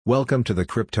Welcome to the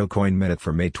Crypto Coin Minute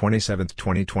for May 27,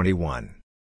 2021.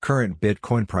 Current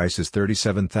Bitcoin price is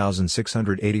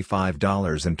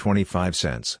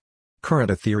 $37,685.25. Current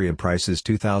Ethereum price is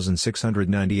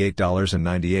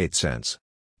 $2,698.98.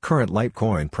 Current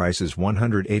Litecoin price is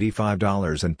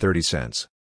 $185.30.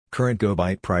 Current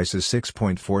GoByte price is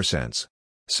 6.4 cents.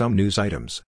 Some news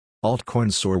items.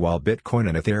 Altcoins soar while Bitcoin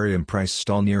and Ethereum price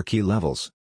stall near key levels.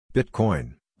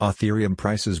 Bitcoin, Ethereum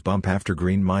prices bump after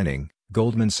green mining,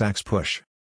 Goldman Sachs push.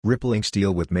 Ripple inks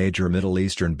deal with major Middle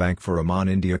Eastern bank for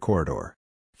Oman-India corridor.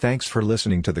 Thanks for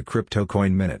listening to the Crypto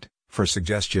Coin Minute. For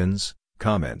suggestions,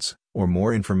 comments, or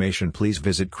more information, please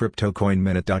visit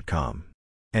cryptocoinminute.com.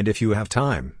 And if you have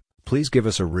time, please give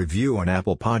us a review on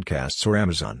Apple Podcasts or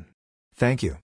Amazon. Thank you.